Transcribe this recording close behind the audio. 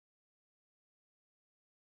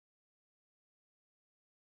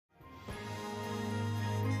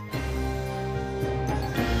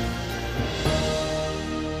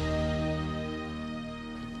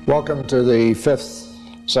Welcome to the fifth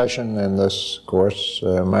session in this course.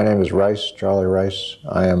 My name is Rice, Charlie Rice.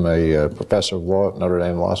 I am a professor of law at Notre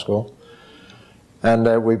Dame Law School.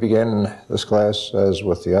 And we begin this class, as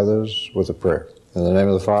with the others, with a prayer. In the name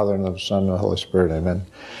of the Father, and of the Son, and of the Holy Spirit, amen.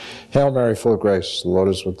 Hail Mary, full of grace, the Lord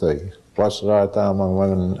is with thee. Blessed art thou among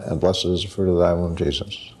women, and blessed is the fruit of thy womb,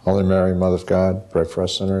 Jesus. Holy Mary, Mother of God, pray for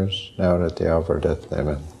us sinners, now and at the hour of our death,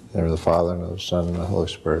 amen. In the name of the Father, and of the Son, and of the Holy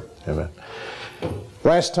Spirit, amen.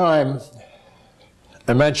 Last time,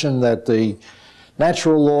 I mentioned that the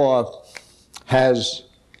natural law has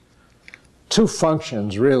two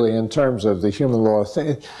functions, really, in terms of the human law,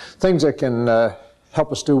 things that can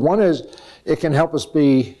help us do. One is it can help us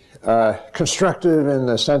be constructive in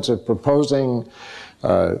the sense of proposing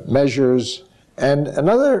measures, and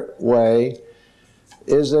another way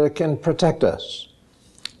is that it can protect us,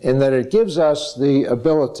 in that it gives us the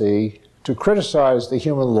ability to criticize the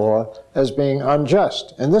human law as being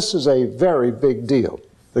unjust. And this is a very big deal.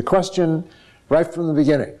 The question right from the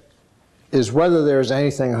beginning is whether there is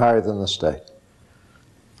anything higher than the state.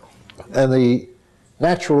 And the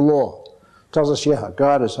natural law tells us, yeah,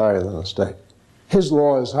 God is higher than the state. His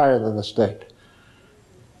law is higher than the state.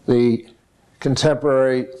 The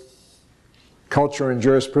contemporary culture and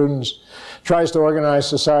jurisprudence tries to organize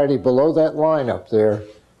society below that line up there,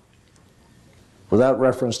 without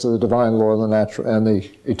reference to the divine law and the natural and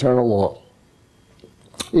the eternal law.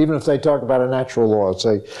 Even if they talk about a natural law, it's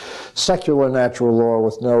a secular natural law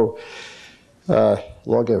with no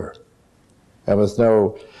lawgiver and with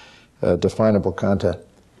no definable content.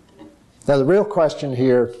 Now the real question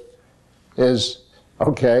here is,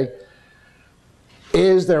 okay,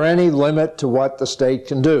 is there any limit to what the state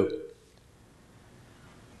can do?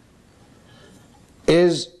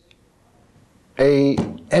 Is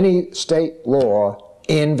any state law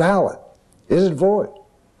invalid? Is it void?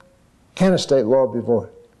 Can a state law be void?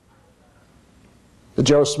 The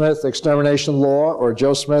Joe Smith extermination law or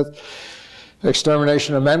Joe Smith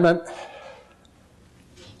extermination amendment,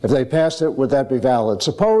 if they passed it, would that be valid?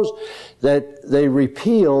 Suppose that they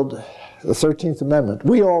repealed the 13th Amendment.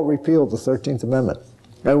 We all repealed the 13th Amendment,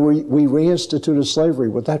 and we reinstituted slavery.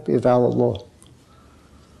 Would that be a valid law?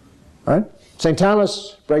 All right? St.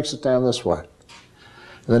 Thomas breaks it down this way.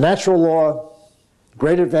 The natural law,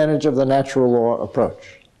 great advantage of the natural law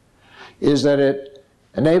approach is that it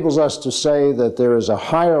enables us to say that there is a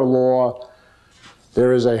higher law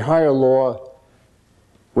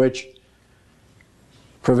which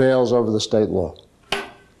prevails over the state law.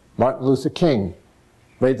 Martin Luther King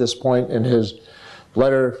made this point in his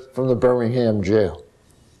letter from the Birmingham jail.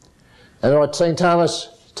 And what St.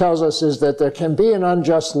 Thomas tells us is that there can be an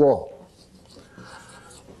unjust law.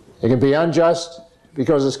 It can be unjust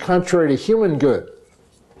because it's contrary to human good.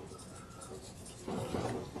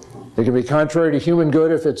 It can be contrary to human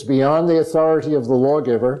good if it's beyond the authority of the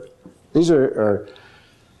lawgiver. These are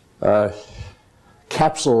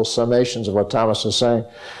capsule summations of what Thomas is saying.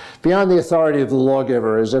 Beyond the authority of the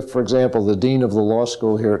lawgiver, as if, for example, the dean of the law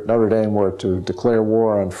school here at Notre Dame were to declare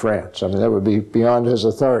war on France. I mean, that would be beyond his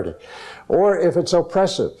authority. Or if it's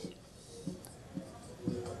oppressive.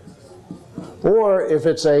 Or if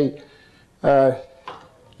it's a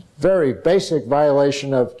very basic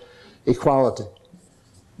violation of equality,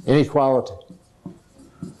 inequality.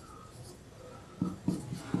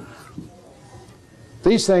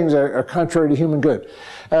 These things are contrary to human good.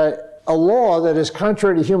 A law that is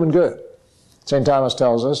contrary to human good, St. Thomas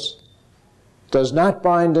tells us, does not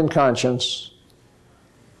bind in conscience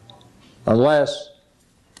unless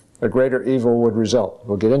a greater evil would result.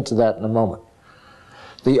 We'll get into that in a moment.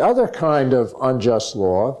 The other kind of unjust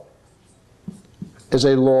law is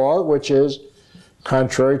a law which is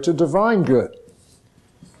contrary to divine good.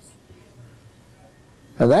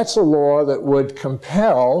 And that's a law that would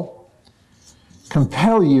compel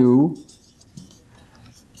you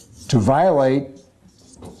to violate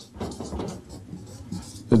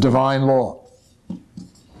the divine law.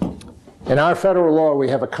 In our federal law, we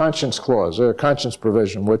have a conscience clause, or a conscience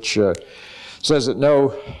provision, which says that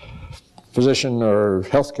no physician or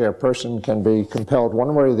healthcare person can be compelled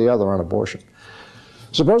one way or the other on abortion.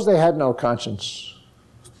 Suppose they had no conscience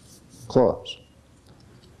clause.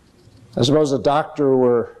 And suppose a doctor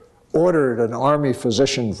were ordered, an army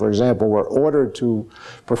physician, for example, were ordered to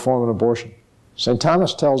perform an abortion. St.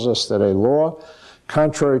 Thomas tells us that a law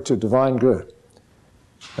contrary to divine good,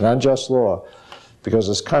 an unjust law, because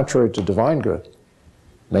it's contrary to divine good,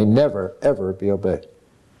 may never, ever be obeyed,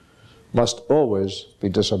 must always be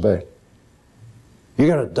disobeyed. You're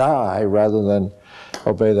going to die rather than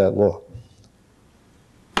obey that law.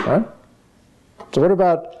 All right? So what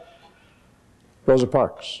about Rosa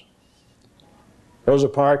Parks? Rosa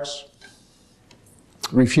Parks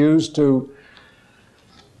refused to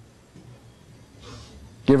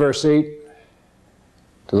give her seat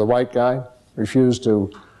to the white guy, refused to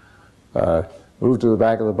move to the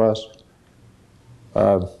back of the bus.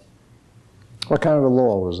 What kind of a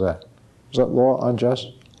law was that? Was that law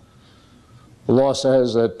unjust? The law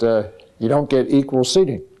says that you don't get equal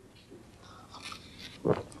seating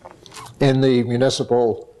in the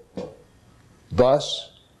municipal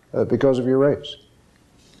bus because of your race.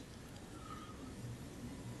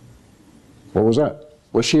 What was that?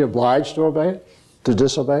 Was she obliged to obey it? To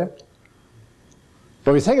disobey it?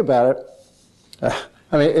 When we think about it,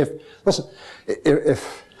 I mean, if this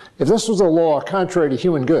was a law contrary to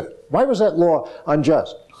human good, why was that law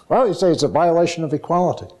unjust? Why would you say it's a violation of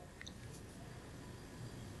equality?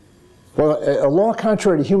 Well, a law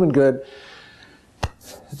contrary to human good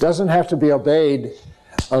doesn't have to be obeyed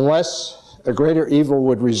unless a greater evil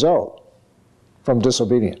would result from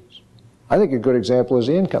disobedience. I think a good example is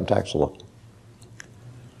the income tax law.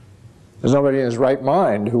 There's nobody in his right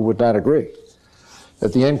mind who would not agree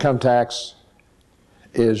that the income tax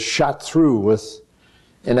is shot through with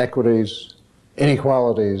inequities,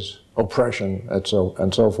 inequalities, oppression, and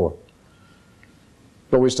so forth.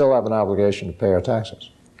 But we still have an obligation to pay our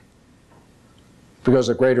taxes, because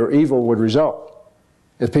a greater evil would result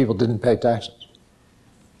if people didn't pay taxes.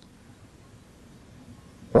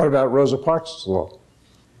 What about Rosa Parks' law?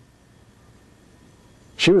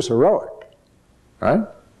 She was heroic, right?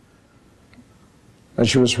 And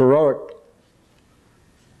she was heroic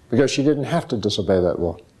because she didn't have to disobey that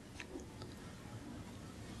law.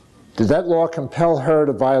 Did that law compel her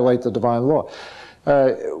to violate the divine law?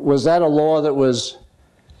 Was that a law that was,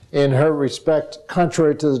 in her respect,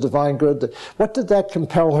 contrary to the divine good? What did that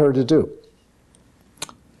compel her to do?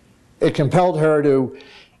 It compelled her to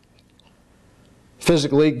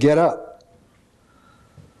physically get up.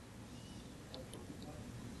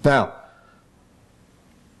 Now,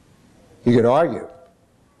 you could argue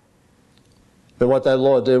that what that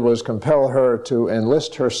law did was compel her to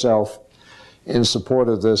enlist herself in support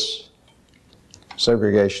of this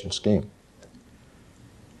segregation scheme.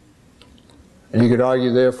 And you could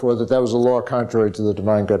argue, therefore, that that was a law contrary to the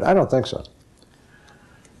divine good. I don't think so.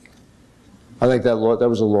 I think that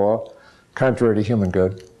was a law contrary to human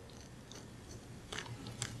good,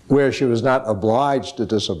 where she was not obliged to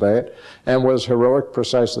disobey it, and was heroic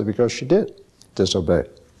precisely because she did disobey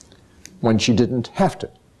it, when she didn't have to.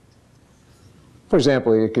 For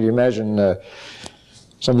example, could you imagine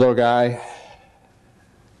some little guy,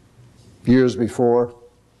 years before,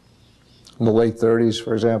 in the late 30s,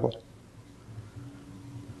 for example,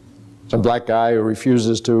 some black guy who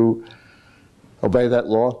refuses to obey that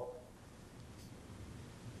law?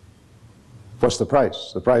 What's the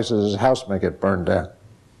price? The price is his house may get burned down.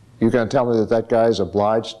 You going to tell me that that guy is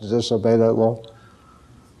obliged to disobey that law?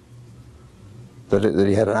 That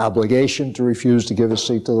he had an obligation to refuse to give his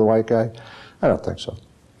seat to the white guy? I don't think so.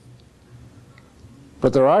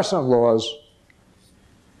 But there are some laws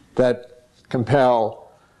that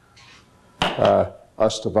compel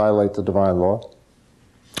us to violate the divine law.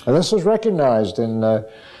 And this was recognized in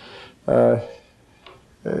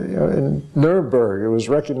Nuremberg. It was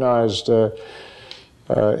recognized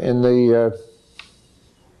in the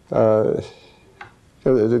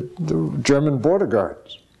German border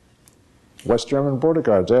guards, West German border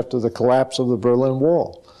guards, after the collapse of the Berlin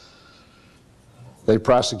Wall. They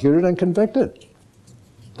prosecuted and convicted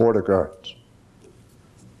border guards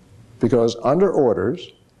because under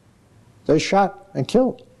orders they shot and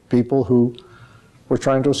killed people who were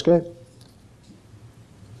trying to escape. You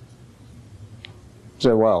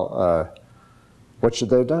say, well, what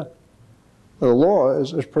should they have done? The law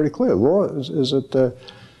is pretty clear. The law is that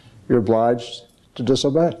you're obliged to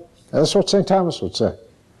disobey. And that's what St. Thomas would say.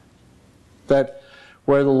 That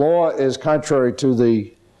where the law is contrary to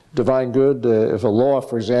the divine good, if a law,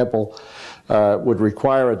 for example, would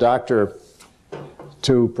require a doctor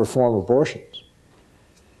to perform abortions,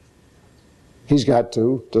 he's got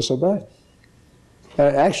to disobey.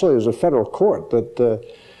 And actually, it was a federal court that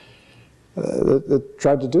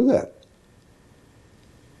tried to do that.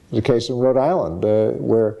 There's a case in Rhode Island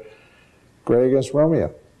where Gray against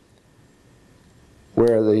Romeo,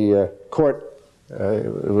 where the court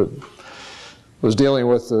was dealing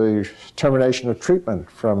with the termination of treatment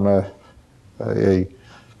from a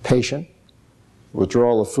patient,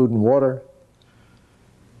 withdrawal of food and water.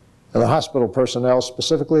 And the hospital personnel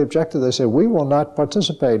specifically objected. They said, we will not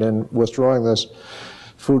participate in withdrawing this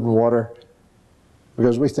food and water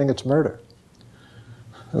because we think it's murder.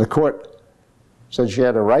 And the court said she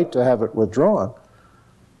had a right to have it withdrawn,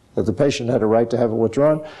 that the patient had a right to have it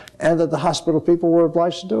withdrawn, and that the hospital people were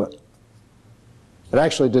obliged to do it. It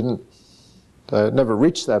actually didn't, never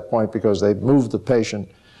reached that point because they moved the patient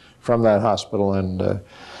from that hospital, and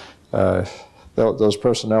those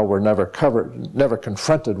personnel were never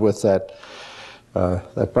confronted with that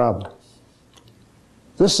problem.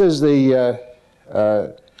 This is the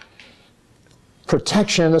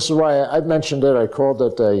protection. This is why I mentioned it. I called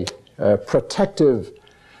it a protective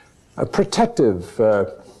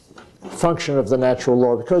function of the natural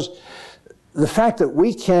law, because the fact that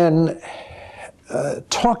we can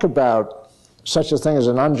talk about such a thing as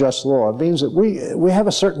an unjust law means that we have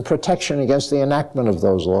a certain protection against the enactment of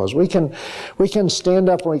those laws. We can stand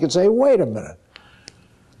up and we can say, wait a minute.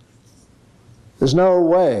 There's no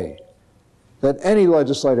way that any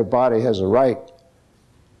legislative body has a right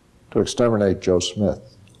to exterminate Joe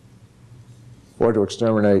Smith or to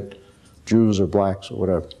exterminate Jews or blacks or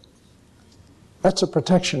whatever. That's a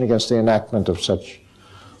protection against the enactment of such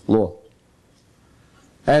law.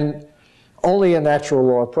 And only a natural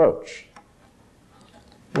law approach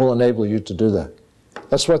will enable you to do that.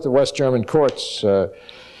 That's what the West German courts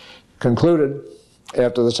concluded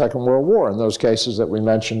after the Second World War in those cases that we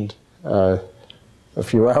mentioned a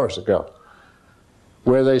few hours ago,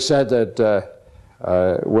 where they said that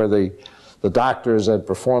where the doctors had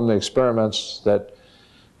performed the experiments, that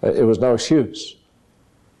it was no excuse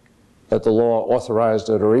that the law authorized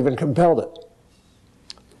it or even compelled it.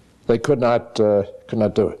 They could not do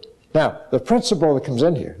it. Now, the principle that comes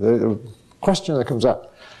in here, the question that comes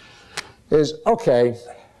up is, okay,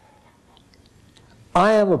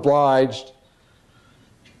 I am obliged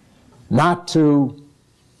not to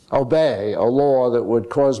obey a law that would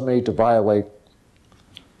cause me to violate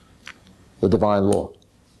the divine law.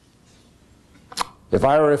 If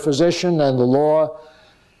I were a physician and the law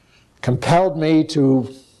compelled me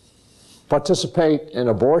to participate in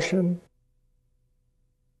abortion,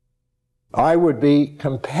 I would be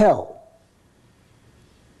compelled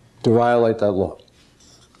to violate that law.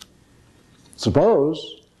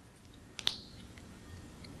 Suppose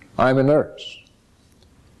I'm a nurse,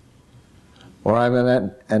 or I'm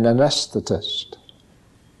an anesthetist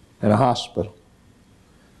in a hospital.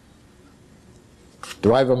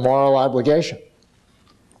 Do I have a moral obligation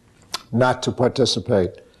not to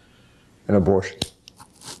participate in abortion?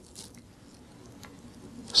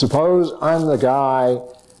 Suppose I'm the guy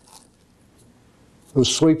who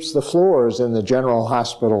sweeps the floors in the general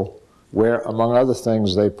hospital where, among other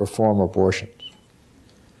things, they perform abortions.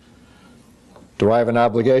 Do I have an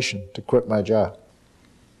obligation to quit my job?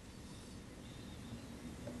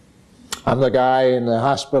 I'm the guy in the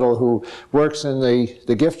hospital who works in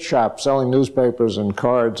the gift shop selling newspapers and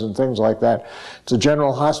cards and things like that. It's a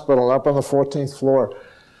general hospital. Up on the 14th floor,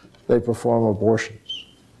 they perform abortions.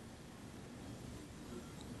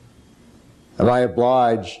 Am I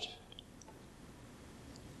obliged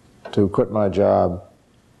to quit my job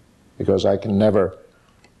because I can never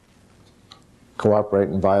cooperate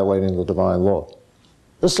in violating the divine law?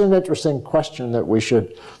 This is an interesting question that we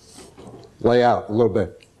should lay out a little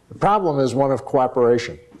bit. The problem is one of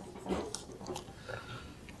cooperation.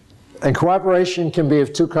 And cooperation can be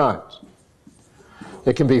of two kinds.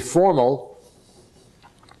 It can be formal,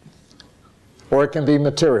 or it can be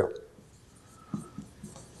material.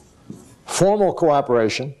 Formal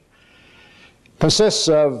cooperation consists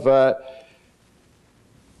of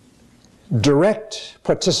direct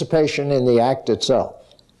participation in the act itself.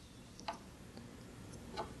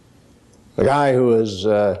 The guy who is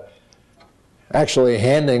actually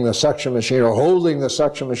handing the suction machine or holding the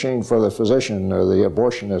suction machine for the physician or the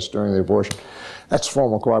abortionist during the abortion, that's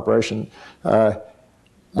formal cooperation.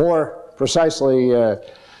 More precisely,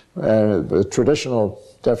 the traditional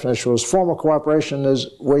definition was formal cooperation is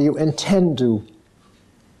where you intend to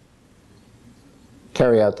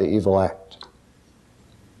carry out the evil act.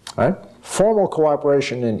 Right? Formal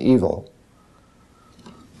cooperation in evil.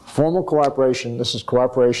 Formal cooperation, this is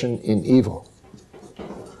cooperation in evil.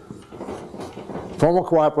 Formal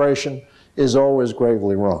cooperation is always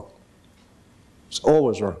gravely wrong. It's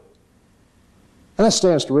always wrong. And that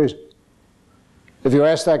stands to reason. If you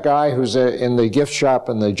ask that guy who's in the gift shop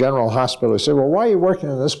in the general hospital, you say, well, why are you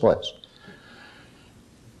working in this place?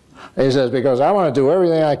 And he says, because I want to do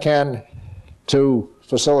everything I can to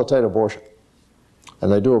facilitate abortion.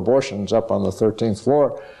 And they do abortions up on the 13th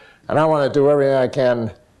floor, and I want to do everything I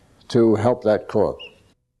can to help that cause.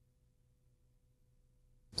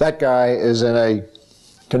 That guy is in a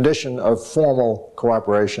condition of formal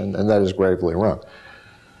cooperation, and that is gravely wrong.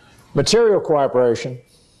 Material cooperation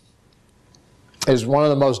is one of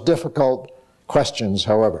the most difficult questions,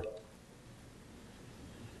 however.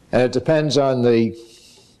 And it depends on the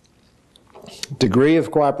degree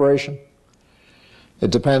of cooperation.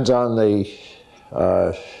 It depends on the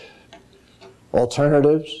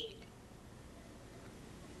alternatives.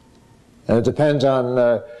 And it depends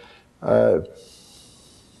on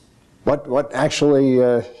what actually,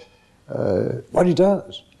 what he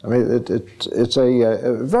does. I mean, it's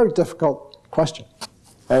a very difficult question.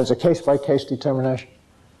 And it's a case-by-case determination.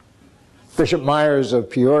 Bishop Myers of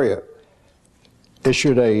Peoria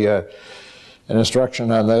issued an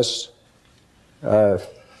instruction on this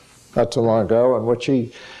not too long ago, in which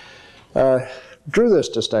he drew this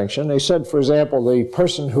distinction. He said, for example, the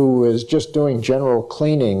person who is just doing general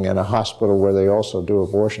cleaning in a hospital where they also do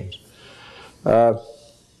abortions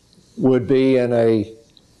would be in a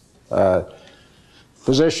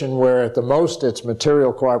position where at the most it's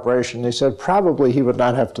material cooperation. He said probably he would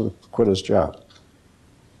not have to quit his job.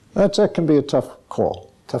 That can be a tough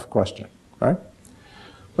call, tough question, right?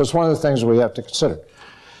 But it's one of the things we have to consider.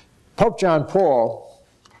 Pope John Paul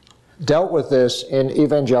dealt with this in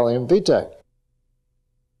Evangelium Vitae.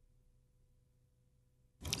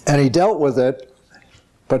 And he dealt with it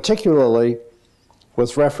particularly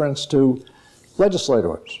with reference to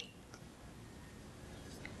legislators.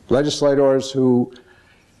 Legislators who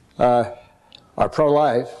are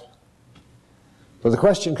pro-life. But the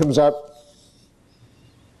question comes up,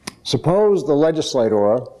 suppose the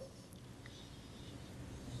legislator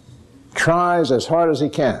tries as hard as he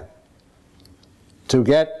can to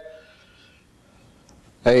get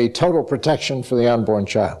a total protection for the unborn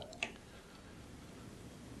child,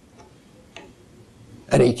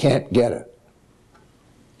 and he can't get it.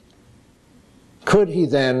 Could he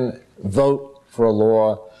then vote for a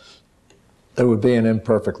law that would be an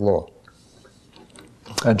imperfect law?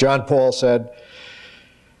 And John Paul said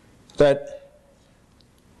that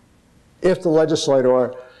if the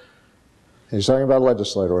legislator, he's talking about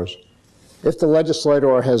legislators, if the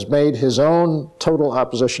legislator has made his own total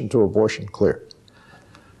opposition to abortion clear,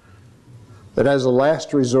 that as a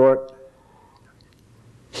last resort,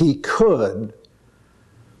 he could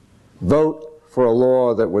vote for a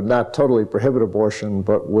law that would not totally prohibit abortion,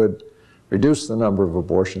 but would reduce the number of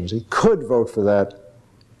abortions. He could vote for that,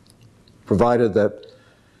 provided that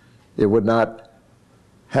it would not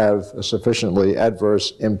have a sufficiently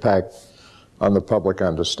adverse impact on the public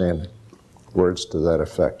understanding. Words to that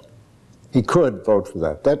effect. He could vote for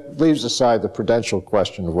that. That leaves aside the prudential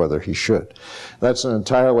question of whether he should. That's an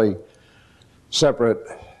entirely separate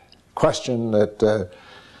question that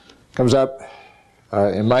comes up.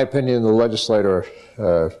 In my opinion, the legislator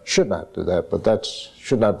should not do that, but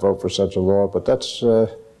should not vote for such a law, but that's a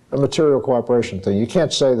material cooperation thing. You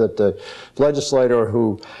can't say that the legislator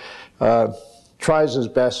who tries his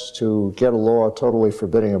best to get a law totally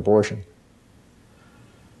forbidding abortion,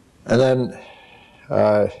 and then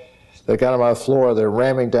they got him on the floor, they're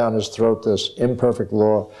ramming down his throat this imperfect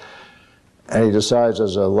law, and he decides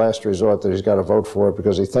as a last resort that he's got to vote for it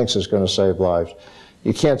because he thinks it's going to save lives.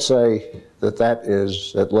 You can't say that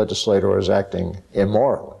that legislator is acting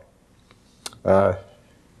immorally. I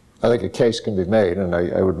think a case can be made, and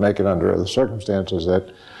I would make it under the circumstances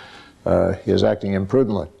that he is acting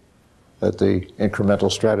imprudently, that the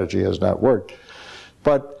incremental strategy has not worked.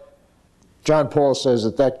 But John Paul says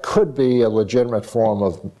that that could be a legitimate form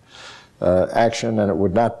of action, and it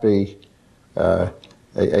would not be a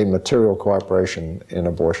material cooperation in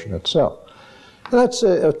abortion itself. And that's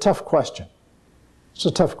a tough question. It's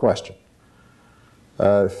a tough question.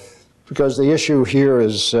 Because the issue here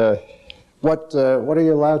is what are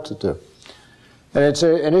you allowed to do? And it's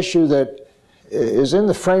an issue that is in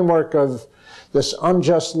the framework of this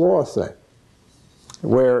unjust law thing,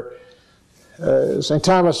 where St.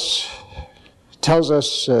 Thomas tells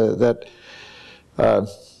us that a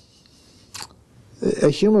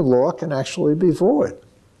human law can actually be void.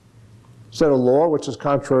 So a law which is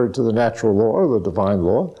contrary to the natural law or the divine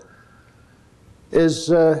law is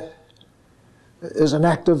an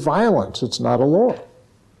act of violence. It's not a law.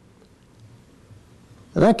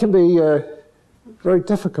 And that can be very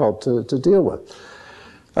difficult to deal with.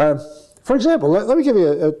 For example, let me give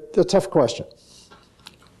you a tough question.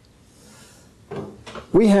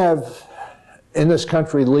 We have, in this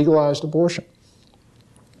country, legalized abortion.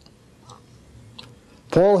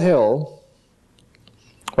 Paul Hill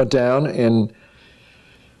went down in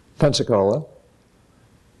Pensacola,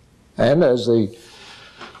 and as the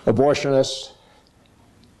abortionist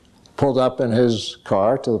pulled up in his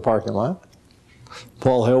car to the parking lot,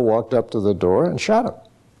 Paul Hill walked up to the door and shot him,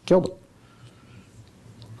 killed him.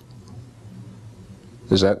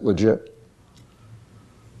 Is that legit?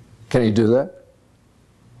 Can he do that?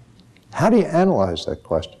 How do you analyze that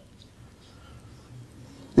question?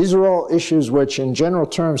 These are all issues which, in general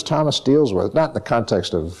terms, Thomas deals with, not in the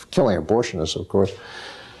context of killing abortionists, of course.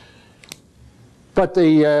 But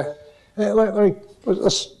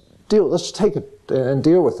let's take it and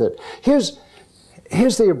deal with it. Here's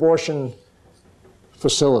the abortion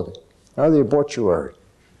facility, or the abortuary.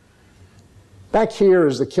 Back here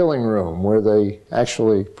is the killing room where they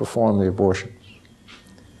actually perform the abortions.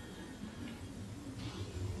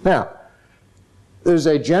 Now, there's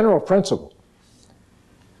a general principle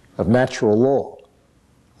of natural law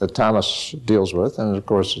that Thomas deals with, and of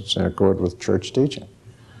course it's in accord with church teaching,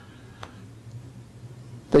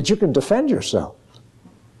 that you can defend yourself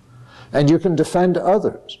and you can defend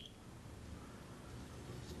others.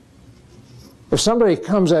 If somebody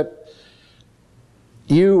comes at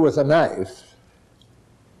you with a knife,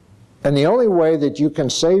 and the only way that you can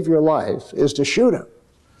save your life is to shoot him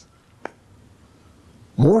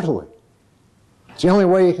mortally, it's the only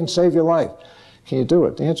way you can save your life. Can you do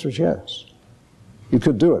it? The answer is yes. You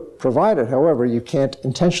could do it, provided, however, you can't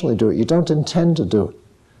intentionally do it. You don't intend to do it.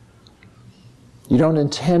 You don't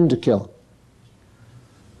intend to kill him.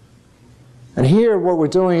 And here what we're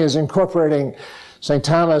doing is incorporating St.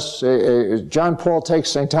 Thomas. John Paul takes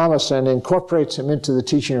St. Thomas and incorporates him into the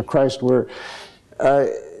teaching of Christ. We're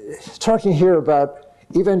talking here about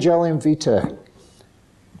Evangelium Vitae.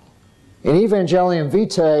 In Evangelium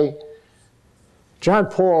Vitae, John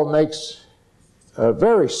Paul makes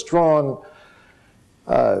very strong,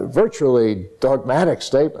 virtually dogmatic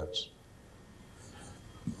statements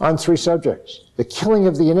on three subjects: the killing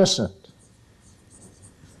of the innocent,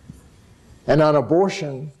 and on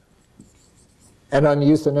abortion, and on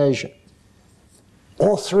euthanasia.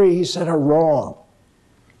 All three, he said, are wrong.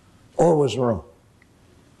 Always wrong.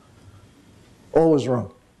 Always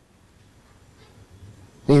wrong.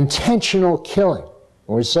 The intentional killing.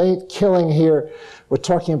 When we say killing here, we're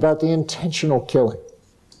talking about the intentional killing.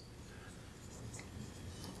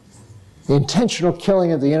 The intentional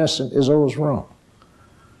killing of the innocent is always wrong.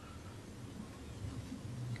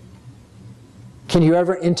 Can you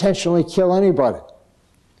ever intentionally kill anybody?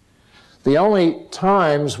 The only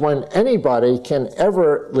times when anybody can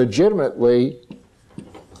ever legitimately,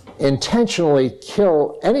 intentionally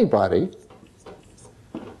kill anybody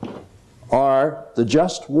are the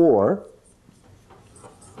just war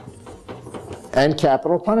and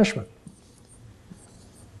capital punishment.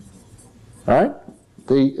 All right?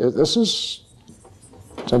 This is,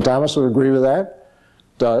 St. Thomas would agree with that,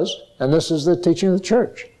 does, and this is the teaching of the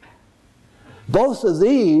church. Both of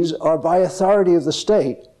these are by authority of the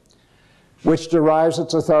state, which derives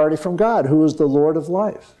its authority from God, who is the Lord of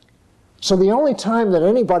life. So the only time that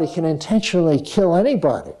anybody can intentionally kill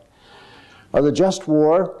anybody are the just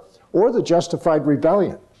war or the justified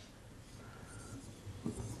rebellion.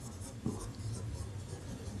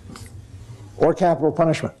 Or capital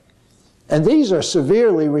punishment. And these are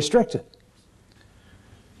severely restricted.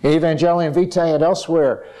 In Evangelium Vitae and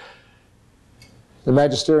elsewhere, the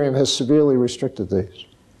magisterium has severely restricted these.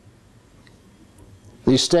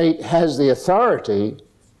 The state has the authority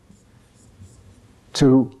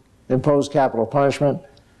to impose capital punishment,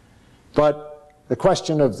 but the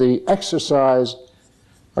question of the exercise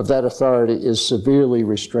of that authority is severely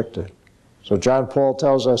restricted. So John Paul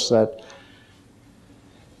tells us that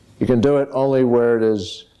you can do it only where it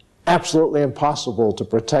is absolutely impossible to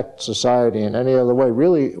protect society in any other way.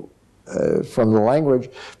 Really, from the language,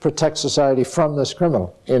 protect society from this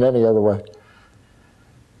criminal in any other way.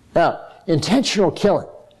 Now, intentional killing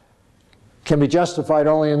can be justified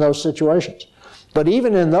only in those situations. But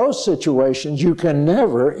even in those situations, you can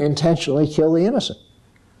never intentionally kill the innocent.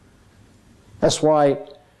 That's why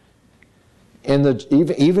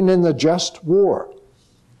even in the just war,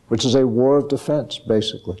 which is a war of defense,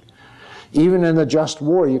 basically, even in the just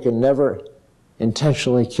war, you can never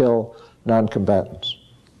intentionally kill non-combatants.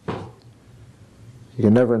 You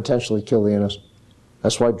can never intentionally kill the innocent.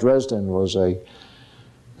 That's why Dresden was an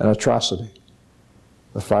atrocity,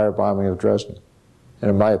 the firebombing of Dresden. And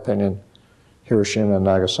in my opinion, Hiroshima and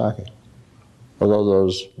Nagasaki, although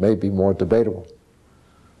those may be more debatable.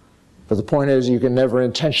 But the point is, you can never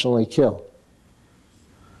intentionally kill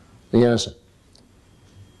the innocent.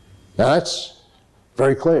 Now that's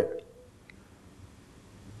very clear.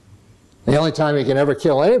 The only time you can ever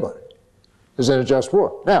kill anybody is in a just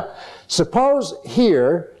war. Now, suppose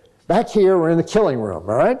here, back here, we're in the killing room,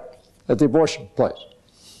 all right, at the abortion place.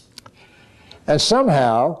 And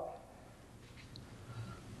somehow,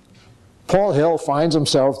 Paul Hill finds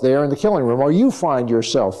himself there in the killing room, or you find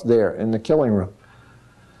yourself there in the killing room.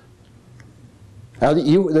 Now,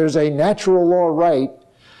 there's a natural law right,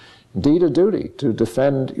 indeed a duty, to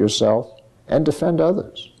defend yourself and defend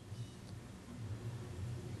others.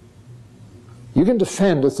 You can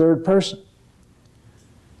defend a third person.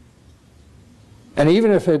 And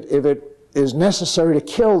even if it is necessary to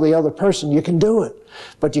kill the other person, you can do it.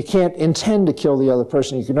 But you can't intend to kill the other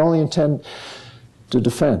person. You can only intend to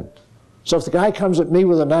defend. So if the guy comes at me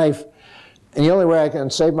with a knife, and the only way I can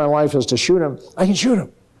save my life is to shoot him, I can shoot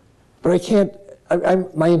him. But I can't,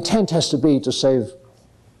 my intent has to be to save,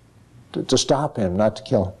 to stop him, not to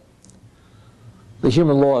kill him. The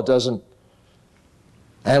human law doesn't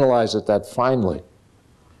analyze it that finely.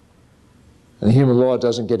 And the human law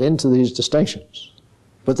doesn't get into these distinctions.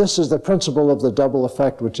 But this is the principle of the double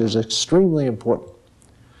effect, which is extremely important.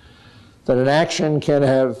 That an action can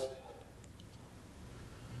have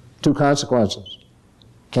two consequences.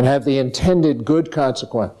 Can have the intended good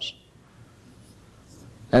consequence.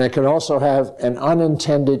 And it can also have an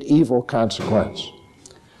unintended evil consequence.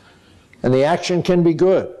 And the action can be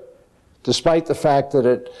good, despite the fact that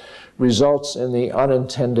it results in the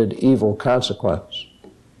unintended evil consequence,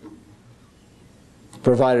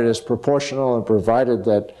 provided it's proportional and provided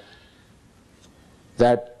that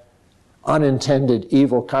that unintended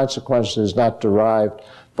evil consequence is not derived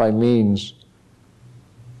by means,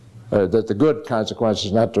 that the good consequence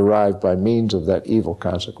is not derived by means of that evil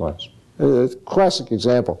consequence. A classic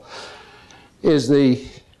example is the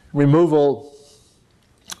removal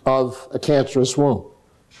of a cancerous womb.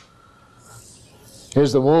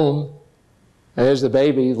 Here's the womb, and here's the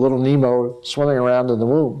baby, little Nemo, swimming around in the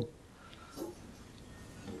womb.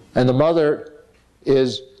 And the mother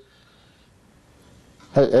has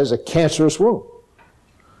a cancerous womb.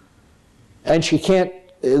 And she can't,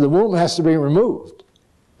 the womb has to be removed.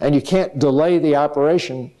 And you can't delay the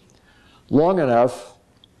operation long enough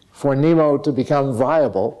for Nemo to become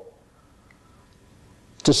viable.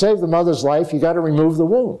 To save the mother's life, you got to remove the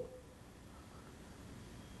womb.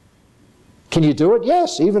 Can you do it?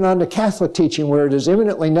 Yes, even under Catholic teaching where it is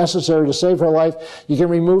eminently necessary to save her life, you can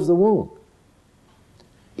remove the womb.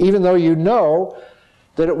 Even though you know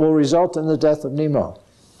that it will result in the death of Nemo.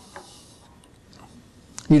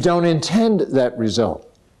 You don't intend that result.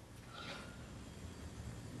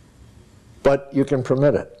 But you can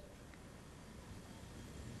permit it.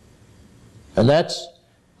 And that's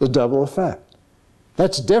the double effect.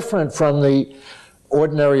 That's different from the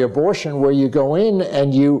ordinary abortion where you go in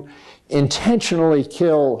and you intentionally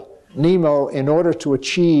kill Nemo in order to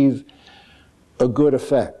achieve a good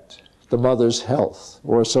effect, the mother's health,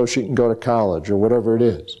 or so she can go to college, or whatever it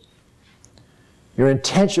is.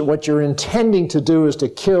 What you're intending to do is to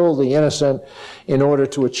kill the innocent in order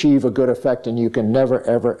to achieve a good effect, and you can never,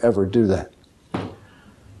 ever, ever do that.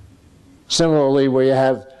 Similarly, where you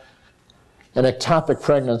have an ectopic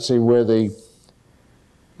pregnancy where the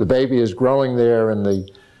baby is growing there in the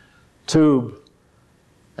tube,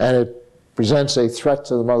 and it presents a threat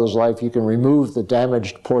to the mother's life, you can remove the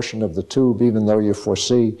damaged portion of the tube even though you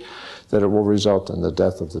foresee that it will result in the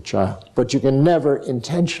death of the child. But you can never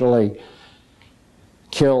intentionally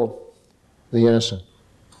kill the innocent.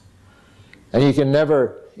 And you can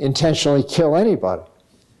never intentionally kill anybody,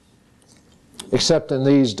 except in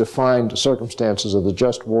these defined circumstances of the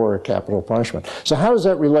just war or capital punishment. So how does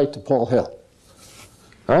that relate to Paul Hill?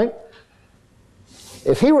 All right?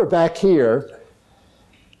 If he were back here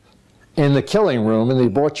in the killing room, in the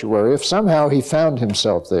abortuary, if somehow he found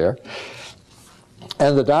himself there,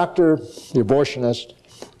 and the doctor, the abortionist,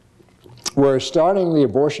 were starting the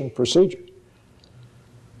abortion procedure,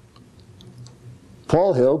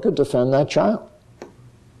 Paul Hill could defend that child.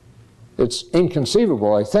 It's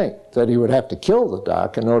inconceivable, I think, that he would have to kill the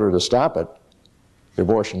doc in order to stop it, the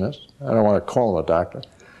abortionist. I don't want to call him a doctor.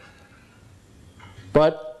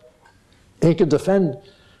 But he could defend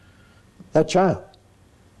that child.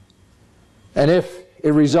 And if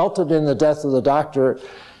it resulted in the death of the doctor,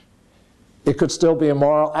 it could still be a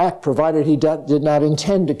moral act, provided he did not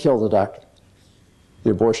intend to kill the doctor,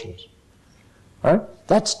 the abortionist. All right?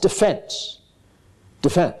 That's defense.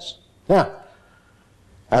 Defense. Now,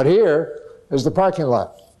 out here is the parking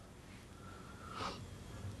lot.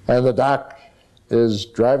 And the doc is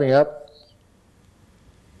driving up,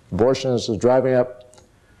 the abortionist is driving up,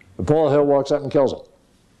 and Paul Hill walks up and kills him.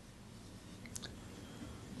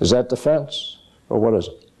 Is that defense, or what is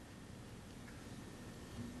it?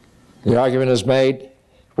 The argument is made,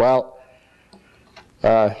 well,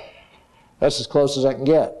 that's as close as I can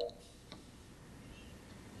get.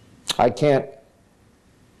 I can't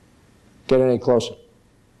get any closer.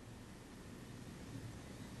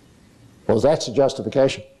 Well, that's a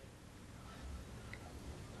justification.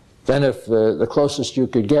 Then if the closest you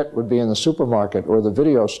could get would be in the supermarket or the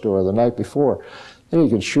video store the night before, then you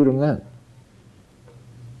could shoot him then.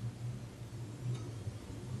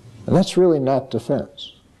 And that's really not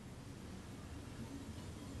defense.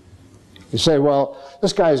 You say, well,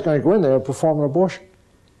 this guy is going to go in there and perform an abortion.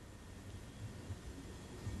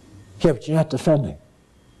 Yeah, but you're not defending.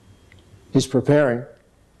 He's preparing.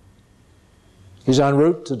 He's en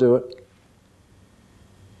route to do it.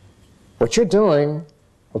 What you're doing,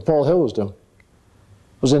 what Paul Hill was doing,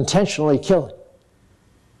 was intentionally killing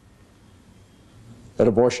that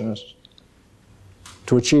abortionist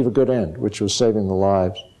to achieve a good end, which was saving the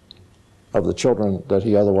lives of the children that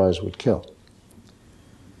he otherwise would kill.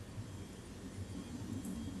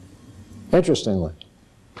 Interestingly,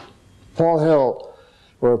 Paul Hill,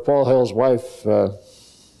 where Paul Hill's wife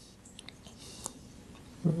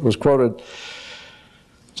was quoted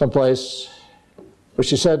someplace, where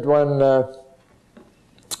she said when her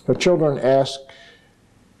children ask,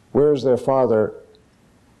 where's their father,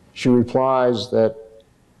 she replies that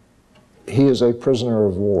he is a prisoner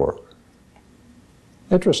of war.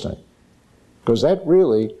 Interesting, because that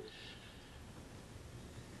really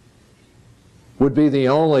would be the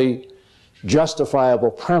only justifiable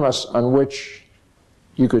premise on which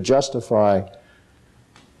you could justify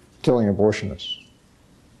killing abortionists.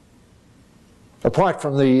 Apart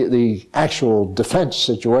from the actual defense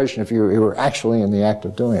situation, if you were actually in the act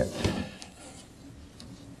of doing it.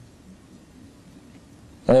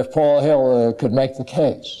 And if Paul Hill could make the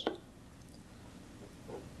case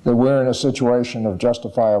that we're in a situation of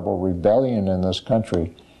justifiable rebellion in this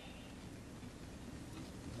country,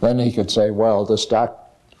 then he could say, well, this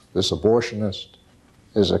abortionist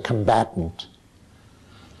is a combatant,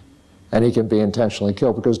 and he can be intentionally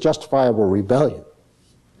killed, because justifiable rebellion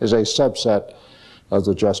is a subset of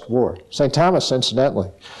the just war. St. Thomas, incidentally,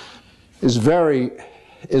 is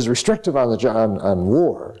restrictive on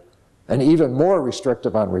war, and even more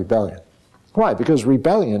restrictive on rebellion. Why? Because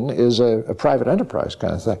rebellion is a private enterprise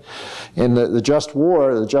kind of thing. In the just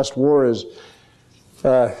war is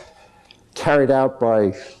carried out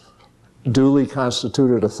by duly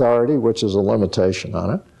constituted authority, which is a limitation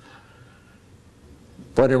on it.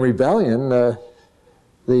 But in rebellion,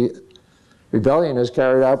 the rebellion is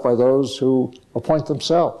carried out by those who appoint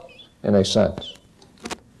themselves, in a sense,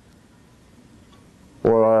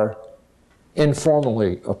 or are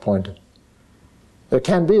informally appointed. There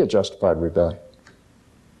can be a justified rebellion.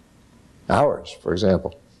 Ours, for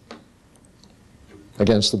example,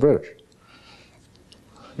 against the British.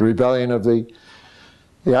 The rebellion of the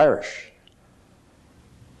Irish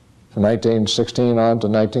from 1916 on to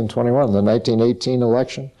 1921. The 1918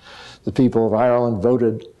 election, the people of Ireland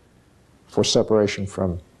voted for separation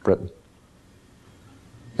from Britain.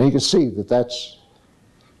 And you can see that that's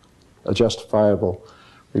a justifiable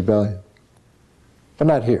rebellion. But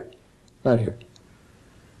not here. Not here.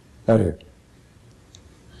 Not here.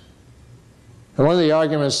 And one of the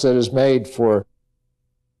arguments that is made for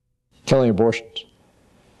killing abortions,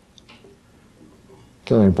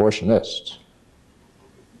 killing abortionists,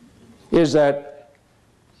 is that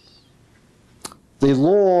the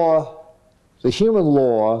law, the human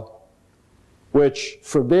law, which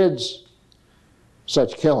forbids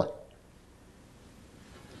such killing,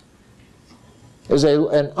 is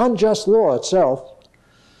an unjust law itself,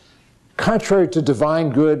 contrary to divine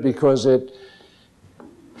good, because it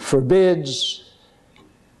forbids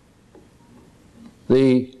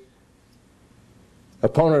the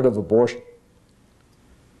opponent of abortion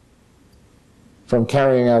from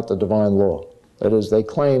carrying out the divine law. That is, they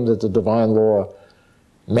claim that the divine law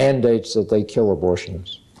mandates that they kill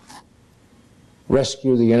abortionists.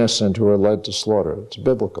 Rescue the innocent who are led to slaughter. It's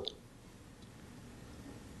biblical.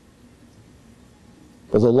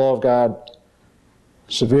 But the law of God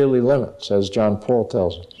severely limits, as John Paul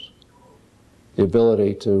tells us, the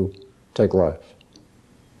ability to take life.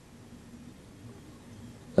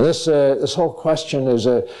 And this whole question is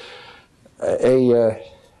a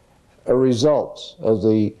result of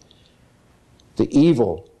the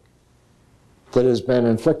evil that has been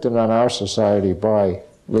inflicted on our society by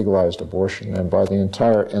legalized abortion and by the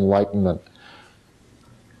entire Enlightenment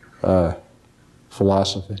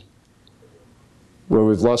philosophy, where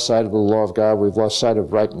we've lost sight of the law of God, we've lost sight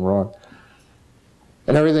of right and wrong,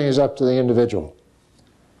 and everything is up to the individual,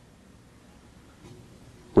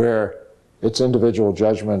 where it's individual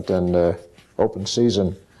judgment and open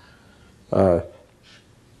season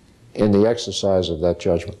in the exercise of that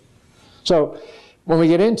judgment. So when we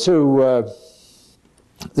get into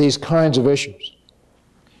these kinds of issues,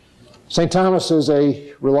 St. Thomas is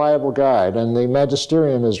a reliable guide, and the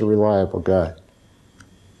Magisterium is a reliable guide.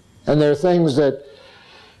 And there are things that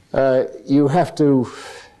you have to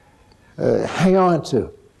hang on to.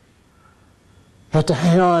 You have to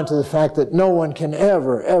hang on to the fact that no one can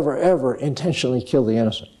ever, ever, ever intentionally kill the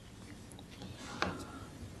innocent.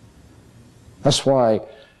 That's why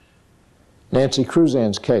Nancy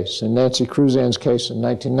Cruzan's case. In Nancy Cruzan's case in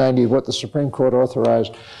 1990, what the Supreme Court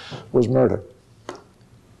authorized was murder.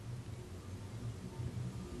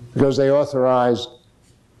 Because they authorized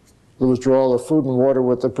the withdrawal of food and water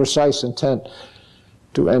with the precise intent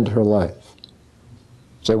to end her life.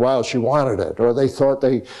 Say, well, she wanted it, or they thought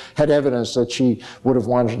they had evidence that she would have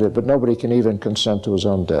wanted it, but nobody can even consent to his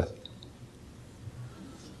own death,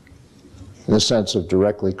 in the sense of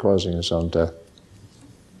directly causing his own death.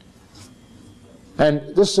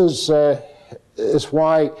 And this is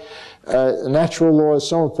why natural law is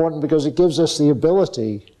so important, because it gives us the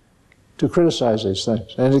ability to criticize these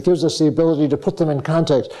things, and it gives us the ability to put them in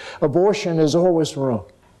context. Abortion is always wrong.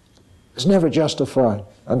 It's never justified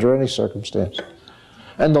under any circumstance.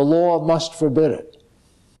 And the law must forbid it.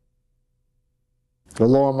 The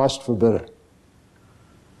law must forbid it.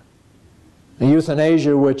 And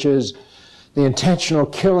euthanasia, which is the intentional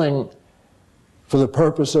killing for the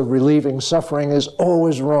purpose of relieving suffering, is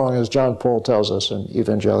always wrong, as John Paul tells us in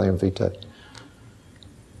Evangelium Vitae.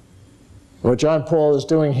 What John Paul is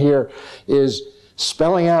doing here is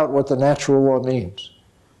spelling out what the natural law means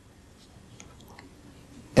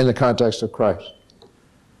in the context of Christ.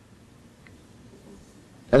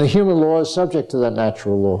 And the human law is subject to that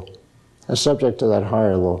natural law, and subject to that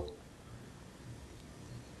higher law.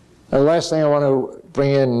 And the last thing I want to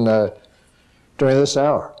bring in during this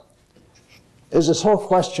hour is this whole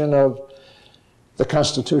question of the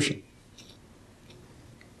Constitution.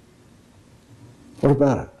 What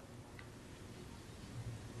about it?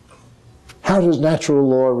 How does natural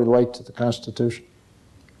law relate to the Constitution?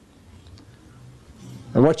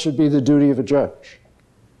 And what should be the duty of a judge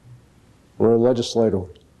or a legislator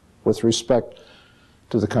with respect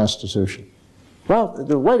to the Constitution? Well,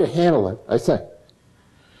 the way to handle it, I think,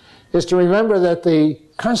 is to remember that the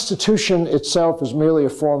Constitution itself is merely a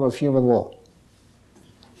form of human law.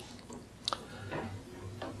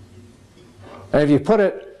 And if you put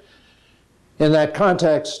it in that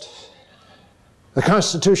context, the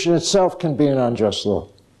Constitution itself can be an unjust law.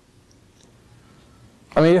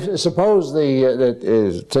 I mean, suppose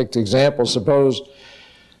take the example, suppose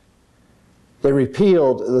they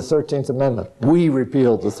repealed the 13th Amendment. We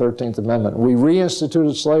repealed the 13th Amendment. We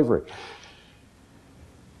reinstituted slavery.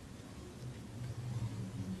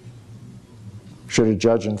 Should a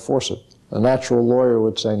judge enforce it? A natural lawyer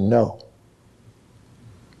would say no.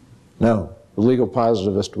 No. The legal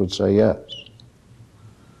positivist would say yes.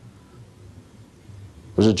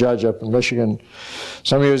 There was a judge up in Michigan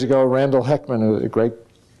some years ago, Randall Heckman, a great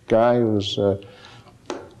guy who was,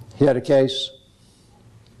 he had a case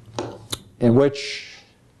in which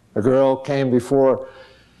a girl came before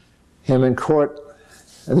him in court,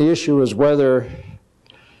 and the issue was whether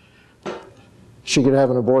she could have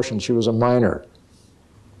an abortion. She was a minor.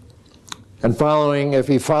 And if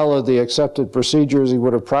he followed the accepted procedures, he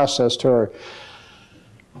would have processed her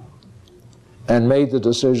and made the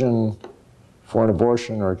decision for an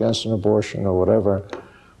abortion or against an abortion or whatever,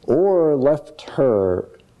 or left her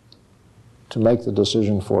to make the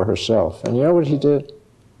decision for herself. And you know what he did?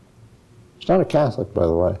 He's not a Catholic, by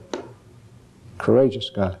the way. Courageous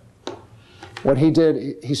guy. What he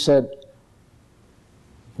did, he said,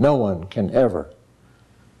 no one can ever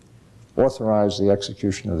authorize the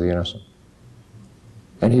execution of the innocent.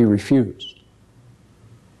 And he refused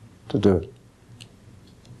to do it.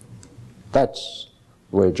 That's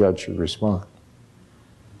the way a judge should respond.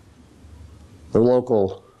 The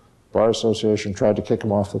local bar association tried to kick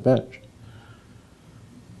him off the bench,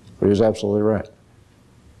 but he was absolutely right.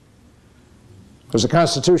 Because the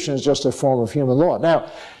Constitution is just a form of human law.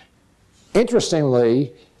 Now,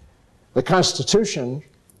 interestingly, the Constitution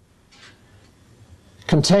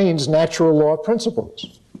contains natural law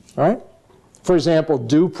principles, right? For example,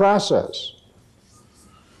 due process,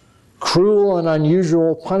 cruel and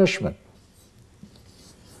unusual punishment,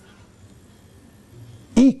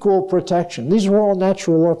 equal protection. These are all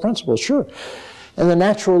natural law principles, sure. And the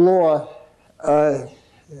natural law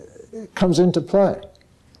comes into play.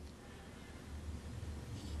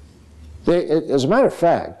 As a matter of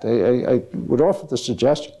fact, I would offer the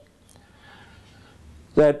suggestion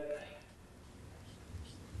that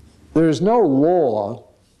there is no law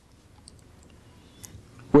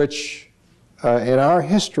which, in our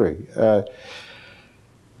history,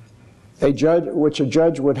 a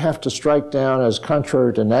judge would have to strike down as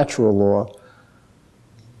contrary to natural law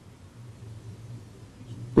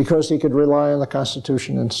because he could rely on the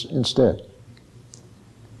Constitution instead.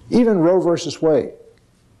 Even Roe versus Wade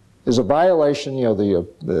is a violation, you know, the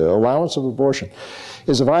allowance of abortion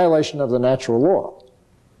is a violation of the natural law.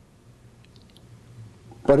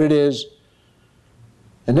 But it is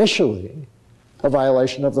initially a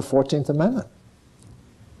violation of the 14th Amendment.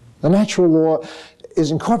 The natural law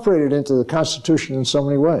is incorporated into the Constitution in so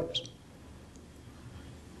many ways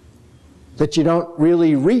that you don't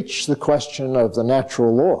really reach the question of the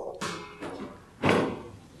natural law.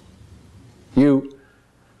 You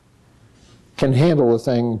can handle the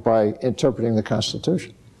thing by interpreting the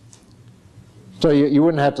Constitution. So you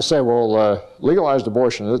wouldn't have to say, well, legalized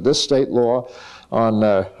abortion, this state law on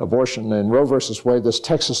abortion in Roe versus Wade, this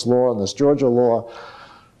Texas law and this Georgia law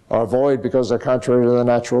are void because they're contrary to the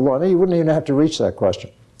natural law. No, you wouldn't even have to reach that question.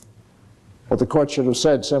 What the court should have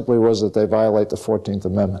said simply was that they violate the 14th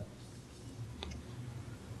Amendment,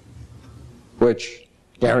 which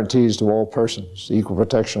guarantees to all persons the equal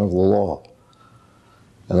protection of the law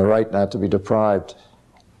and the right not to be deprived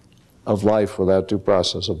of life without due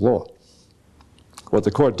process of law. What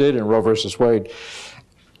the court did in Roe versus Wade,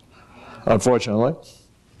 unfortunately,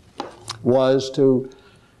 was to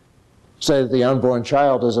say that the unborn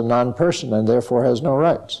child is a non-person and therefore has no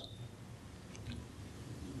rights.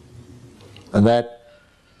 And that,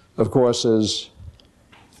 of course, is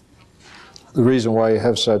the reason why you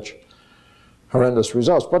have such horrendous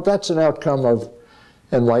results. But that's an outcome of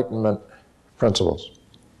Enlightenment principles,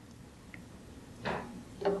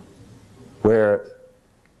 where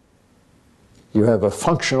you have a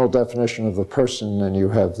functional definition of the person and you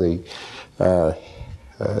have the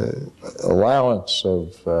allowance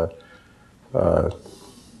of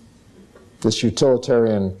this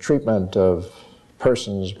utilitarian treatment of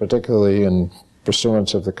persons, particularly in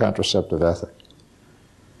pursuance of the contraceptive ethic.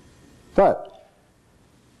 But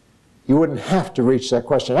you wouldn't have to reach that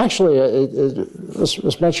question. Actually,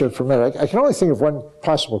 let's mention it for a minute. I can only think of one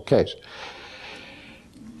possible case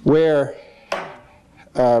where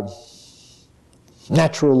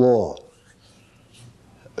natural law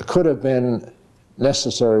could have been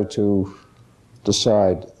necessary to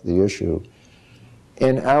decide the issue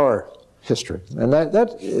in our history. And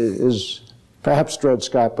that is perhaps Dred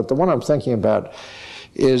Scott, but the one I'm thinking about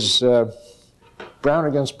is Brown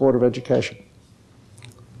against Board of Education.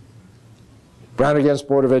 Brown against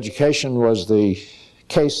Board of Education was the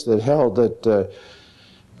case that held that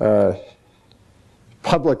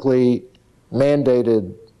publicly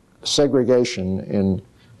mandated segregation in,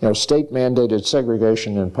 state-mandated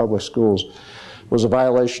segregation in public schools was a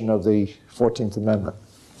violation of the 14th Amendment.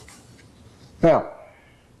 Now,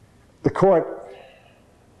 the court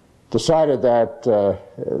decided that the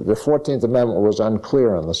 14th Amendment was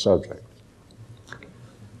unclear on the subject.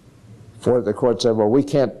 The court said, well, we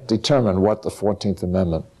can't determine what the 14th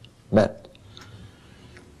Amendment meant.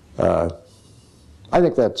 I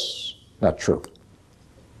think that's not true.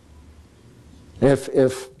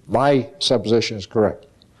 If my supposition is correct,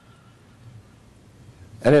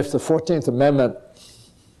 and if the 14th Amendment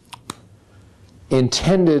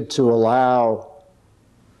intended to allow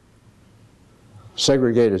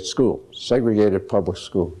segregated schools, segregated public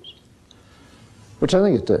schools, which I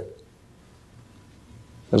think it did.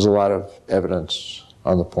 There's a lot of evidence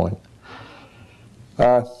on the point.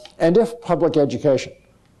 And if public education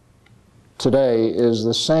today is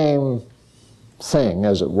the same thing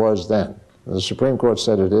as it was then, the Supreme Court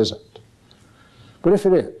said it isn't, but if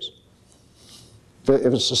it is,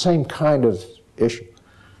 if it's the same kind of issue,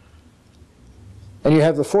 and you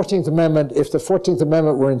have the 14th Amendment, if the 14th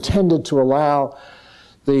Amendment were intended to allow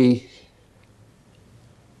the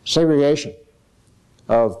segregation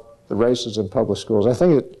of the races in public schools, I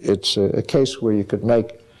think it's a case where you could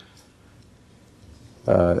make,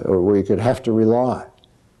 or where you could have to rely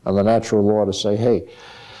on the natural law to say, hey,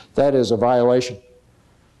 that is a violation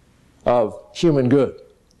of human good.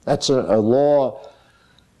 That's a law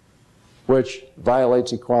which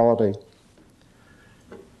violates equality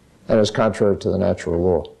and is contrary to the natural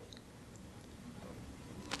law.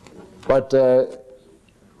 But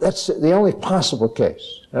that's the only possible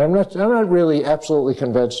case. And I'm not really absolutely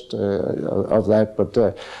convinced of that, but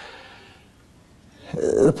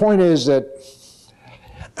the point is that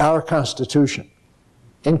our Constitution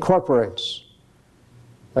incorporates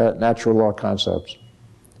natural law concepts.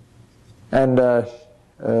 And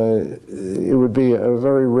it would be a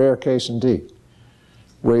very rare case indeed,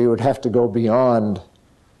 where you would have to go beyond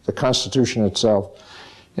the Constitution itself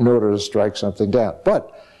in order to strike something down.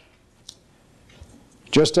 But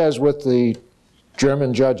just as with the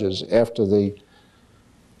German judges after the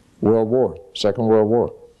World War, Second World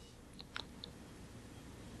War,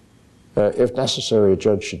 if necessary, a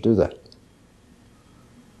judge should do that.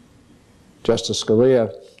 Justice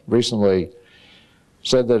Scalia recently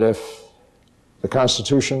said that if the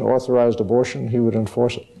Constitution authorized abortion, he would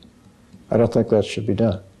enforce it. I don't think that should be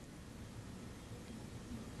done.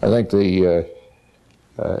 I think the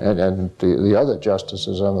and the other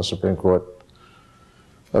justices on the Supreme Court,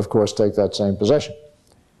 of course, take that same position.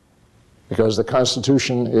 Because the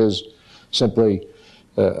Constitution is simply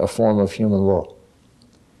a form of human law.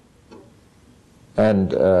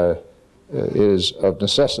 And is of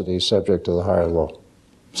necessity subject to the higher law.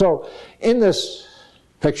 So in this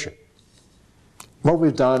picture, what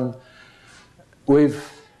we've done, we've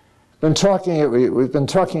been talking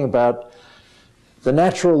about the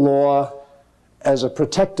natural law as a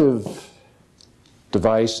protective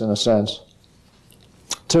device, in a sense,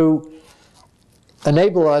 to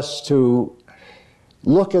enable us to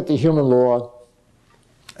look at the human law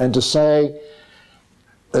and to say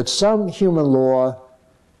that some human law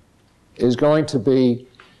is going to be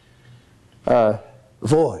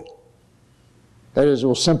void. That is, it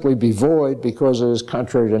will simply be void because it is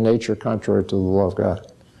contrary to nature, contrary to the law of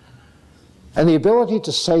God. And the ability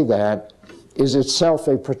to say that is itself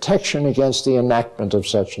a protection against the enactment of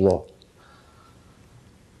such law.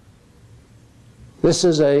 This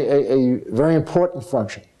is a very important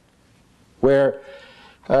function where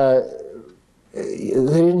they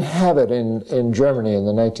didn't have it in Germany in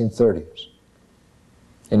the 1930s.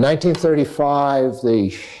 In 1935,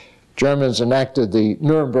 the Germans enacted the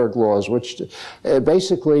Nuremberg laws, which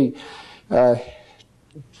basically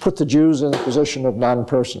put the Jews in the position of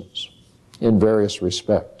non-persons in various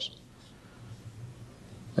respects.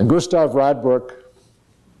 And Gustav Radbruch,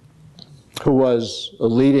 who was a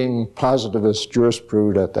leading positivist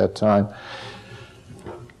jurisprudent at that time,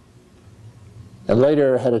 and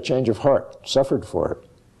later had a change of heart, suffered for it.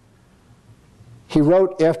 He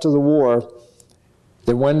wrote after the war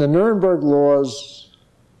that when the Nuremberg laws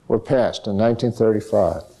were passed in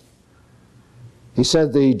 1935, he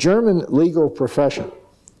said the German legal profession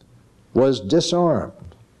was disarmed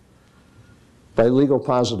by legal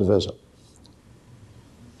positivism.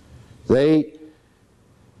 They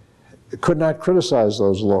could not criticize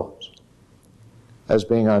those laws as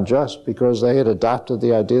being unjust because they had adopted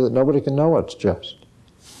the idea that nobody can know what's just.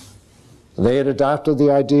 They had adopted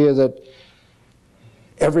the idea that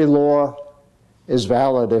every law is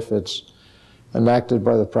valid if it's enacted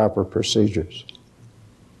by the proper procedures.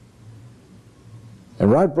 And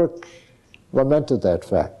Radbruch lamented that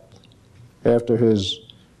fact after his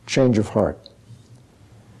change of heart.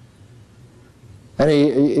 And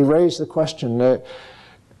he raised the question,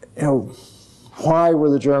 why were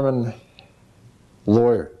the German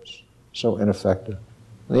lawyers so ineffective?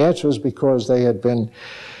 And the answer is because they had been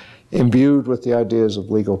imbued with the ideas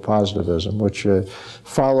of legal positivism, which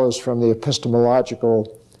follows from the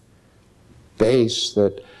epistemological base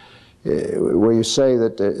that where you say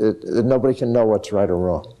that nobody can know what's right or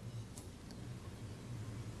wrong.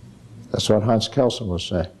 That's what Hans Kelsen was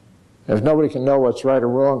saying. If nobody can know what's right or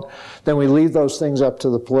wrong, then we leave those things up to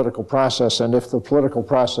the political process, and if the political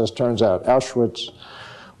process turns out Auschwitz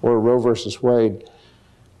or Roe versus Wade,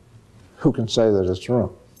 who can say that it's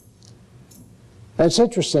wrong? And it's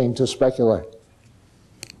interesting to speculate.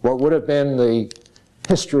 What would have been the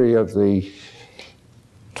history of the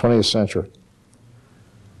 20th century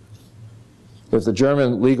if the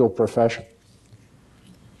German legal profession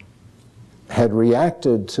had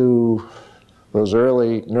reacted to those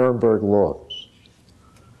early Nuremberg laws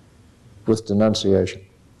with denunciation?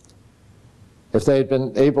 If they had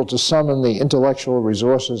been able to summon the intellectual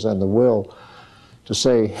resources and the will to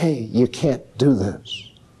say, hey, you can't do this.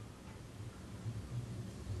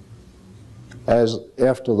 As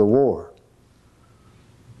after the war,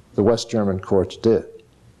 the West German courts did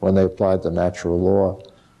when they applied the natural law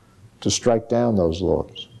to strike down those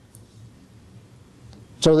laws.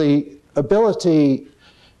 So the ability,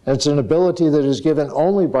 and it's an ability that is given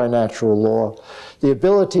only by natural law, the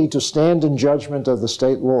ability to stand in judgment of the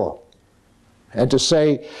state law and to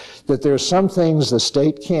say that there are some things the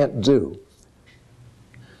state can't do.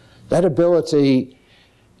 That ability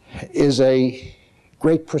is a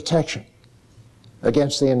great protection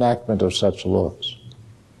against the enactment of such laws.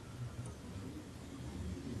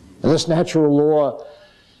 And this natural law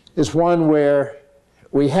is one where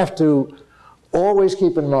we have to always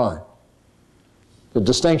keep in mind the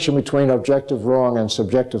distinction between objective wrong and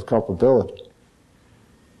subjective culpability.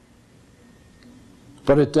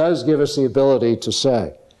 But it does give us the ability to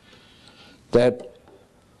say that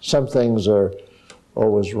some things are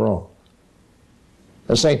always wrong.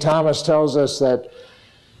 And St. Thomas tells us that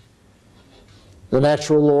the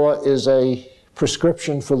natural law is a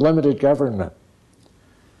prescription for limited government,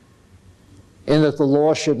 in that the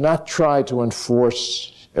law should not try to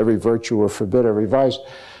enforce every virtue or forbid every vice,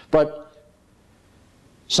 but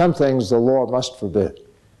some things the law must forbid.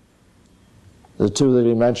 The two that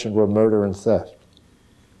he mentioned were murder and theft.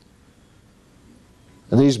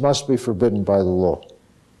 And these must be forbidden by the law.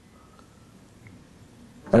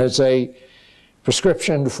 And it's a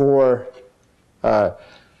prescription for the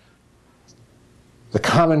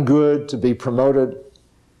common good to be promoted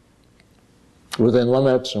within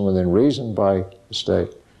limits and within reason by the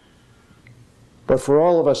state. But for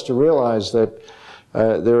all of us to realize that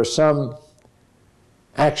there are some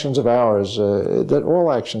actions of ours, that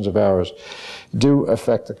all actions of ours do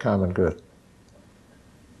affect the common good.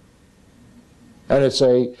 And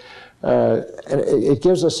it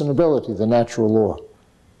gives us an ability, the natural law,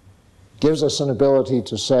 gives us an ability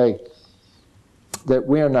to say that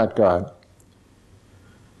we are not God,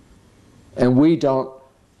 and we don't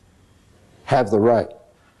have the right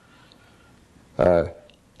to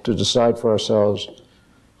decide for ourselves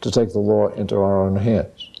to take the law into our own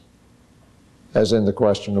hands, as in the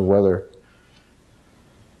question of whether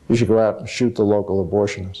you should go out and shoot the local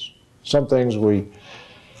abortionists. Some things we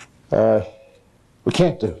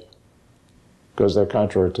can't do because they're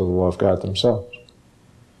contrary to the law of God themselves.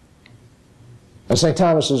 And St.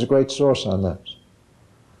 Thomas is a great source on that.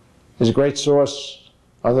 He's a great source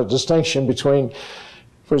on the distinction between,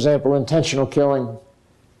 for example, intentional killing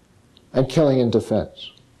and killing in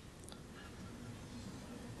defense,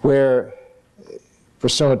 where,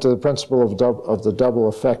 pursuant to the principle of the double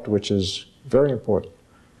effect, which is very important,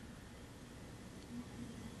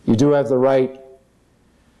 you do have the right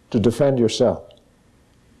to defend yourself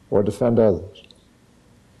or defend others.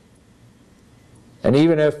 And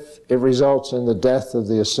even if it results in the death of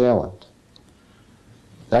the assailant,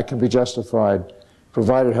 that can be justified,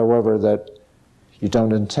 provided, however, that you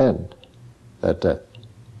don't intend that death.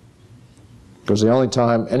 Because the only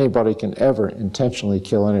time anybody can ever intentionally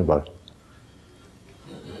kill anybody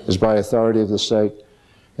is by authority of the state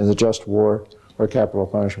in the just war or capital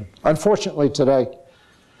punishment. Unfortunately, today,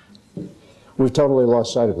 we've totally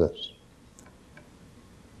lost sight of this.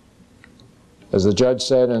 As the judge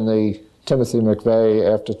said in the Timothy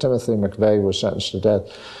McVeigh, after Timothy McVeigh was sentenced to death,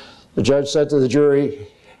 the judge said to the jury,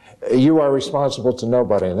 "You are responsible to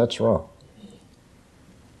nobody," and that's wrong.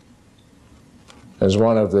 As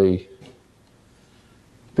one of the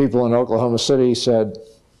people in Oklahoma City said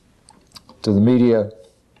to the media,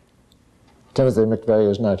 Timothy McVeigh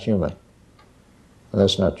is not human. And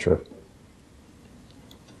that's not true.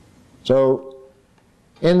 So,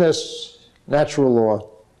 in this natural law,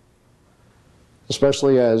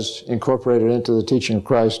 especially as incorporated into the teaching of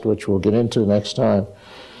Christ, which we'll get into next time,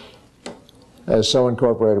 as so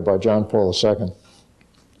incorporated by John Paul II,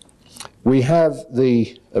 we have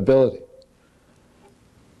the ability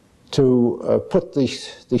to put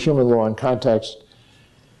the human law in context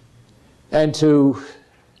and to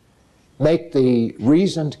make the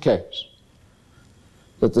reasoned case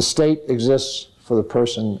that the state exists for the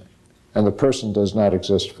person and the person does not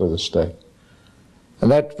exist for the state. And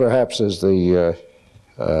that perhaps is the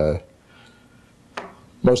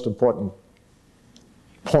most important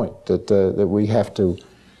point that we have to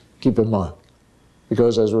keep in mind.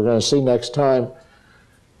 Because as we're going to see next time,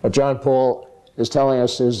 what John Paul is telling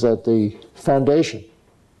us is that the foundation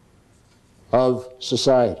of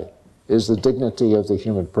society is the dignity of the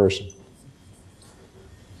human person.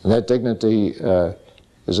 And that dignity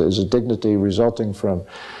is a dignity resulting from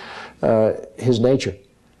his nature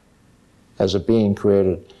as a being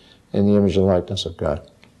created in the image and likeness of God.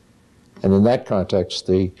 And in that context,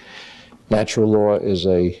 the natural law is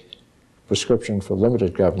a prescription for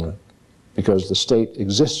limited government because the state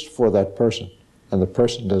exists for that person and the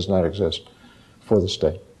person does not exist for the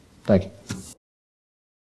state. Thank you.